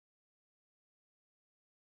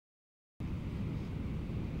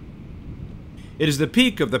It is the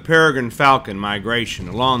peak of the peregrine falcon migration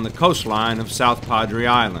along the coastline of South Padre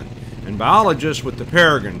Island, and biologists with the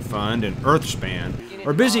Peregrine Fund and Earthspan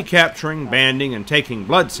are busy capturing, banding, and taking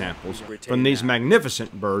blood samples from these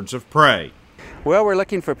magnificent birds of prey. Well, we're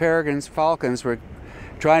looking for peregrine falcons. We're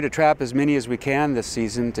trying to trap as many as we can this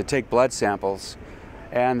season to take blood samples.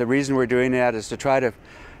 And the reason we're doing that is to try to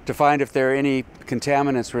find if there are any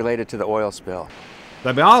contaminants related to the oil spill.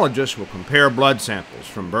 The biologists will compare blood samples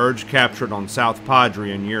from birds captured on South Padre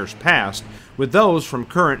in years past with those from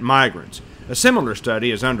current migrants. A similar study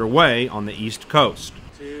is underway on the East Coast.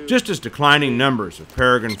 Just as declining numbers of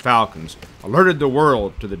peregrine falcons alerted the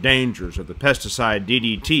world to the dangers of the pesticide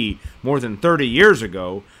DDT more than 30 years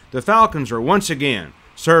ago, the falcons are once again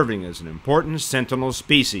serving as an important sentinel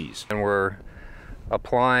species. And we're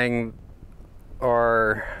applying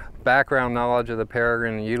our background knowledge of the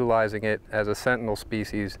peregrine and utilizing it as a sentinel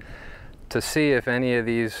species to see if any of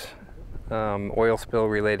these oil spill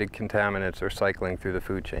related contaminants are cycling through the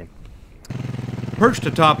food chain. Perched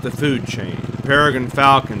atop the food chain, the peregrine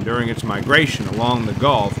falcon during its migration along the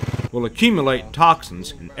Gulf will accumulate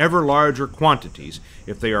toxins in ever larger quantities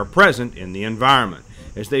if they are present in the environment,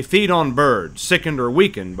 as they feed on birds sickened or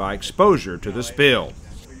weakened by exposure to the spill.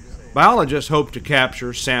 Biologists hope to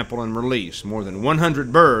capture, sample, and release more than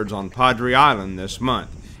 100 birds on Padre Island this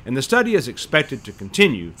month, and the study is expected to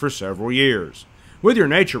continue for several years. With your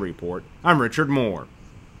Nature Report, I'm Richard Moore.